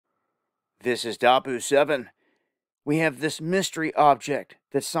This is Dabu 7. We have this mystery object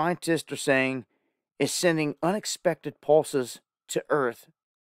that scientists are saying is sending unexpected pulses to Earth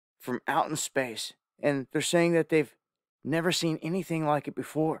from out in space. And they're saying that they've never seen anything like it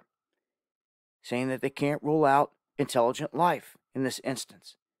before. Saying that they can't rule out intelligent life in this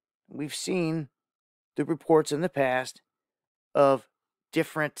instance. We've seen the reports in the past of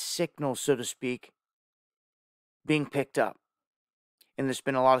different signals, so to speak, being picked up. And there's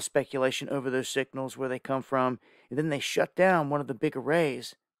been a lot of speculation over those signals, where they come from. And then they shut down one of the big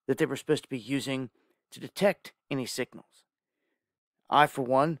arrays that they were supposed to be using to detect any signals. I, for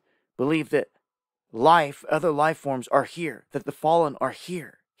one, believe that other life forms are here, that the fallen are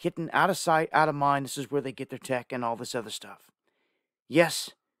here, hidden out of sight, out of mind. This is where they get their tech and all this other stuff.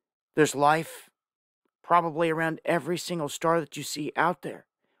 Yes, there's life probably around every single star that you see out there.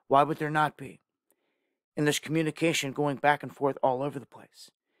 Why would there not be? And there's communication going back and forth all over the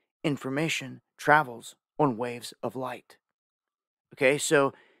place. Information travels on waves of light. Okay,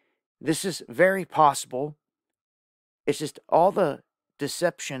 so this is very possible. It's just all the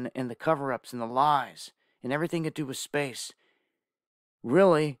deception and the cover-ups and the lies and everything to do with space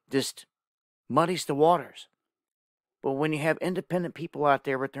really just muddies the waters. But when you have independent people out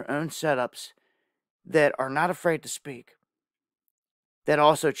there with their own setups that are not afraid to speak, that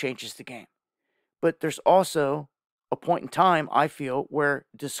also changes the game. But there's also a point in time, I feel, where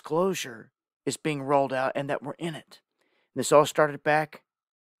disclosure is being rolled out and that we're in it. This all started back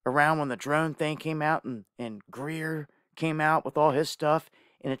around when the drone thing came out and Greer came out with all his stuff,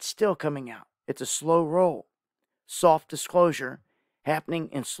 and it's still coming out. It's a slow roll. Soft disclosure happening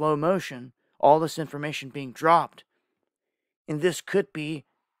in slow motion, all this information being dropped. And this could be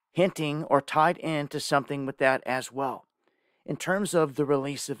hinting or tied into something with that as well, in terms of the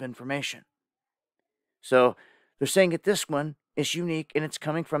release of information. So they're saying that this one is unique, and it's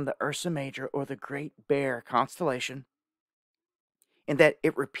coming from the Ursa Major, or the Great Bear constellation, and that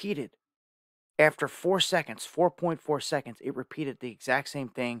it repeated after 4 seconds, 4.4 seconds, it repeated the exact same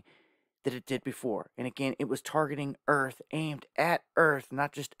thing that it did before. And again, it was targeting Earth, aimed at Earth,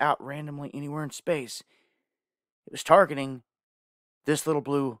 not just out randomly anywhere in space. It was targeting this little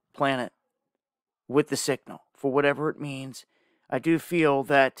blue planet with the signal, for whatever it means. I do feel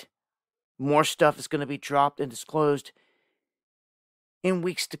that more stuff is going to be dropped and disclosed in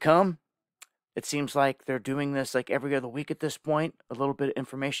weeks to come. It seems like they're doing this like every other week at this point. A little bit of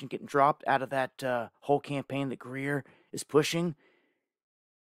information getting dropped out of that whole campaign that Greer is pushing.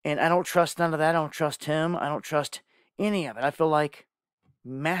 And I don't trust none of that. I don't trust him. I don't trust any of it. I feel like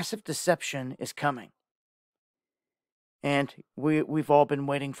massive deception is coming. And we've all been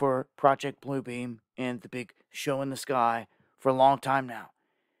waiting for Project Bluebeam and the big show in the sky for a long time now.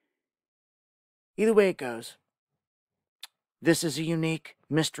 Either way it goes, this is a unique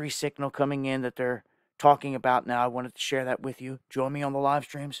mystery signal coming in that they're talking about now. I wanted to share that with you. Join me on the live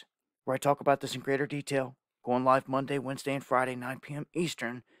streams where I talk about this in greater detail. Going live Monday, Wednesday, and Friday, 9 p.m.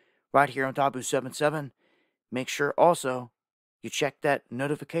 Eastern, right here on Dabu77. Make sure also you check that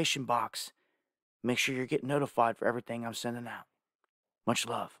notification box. Make sure you're getting notified for everything I'm sending out. Much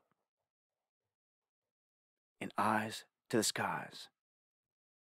love. And eyes to the skies.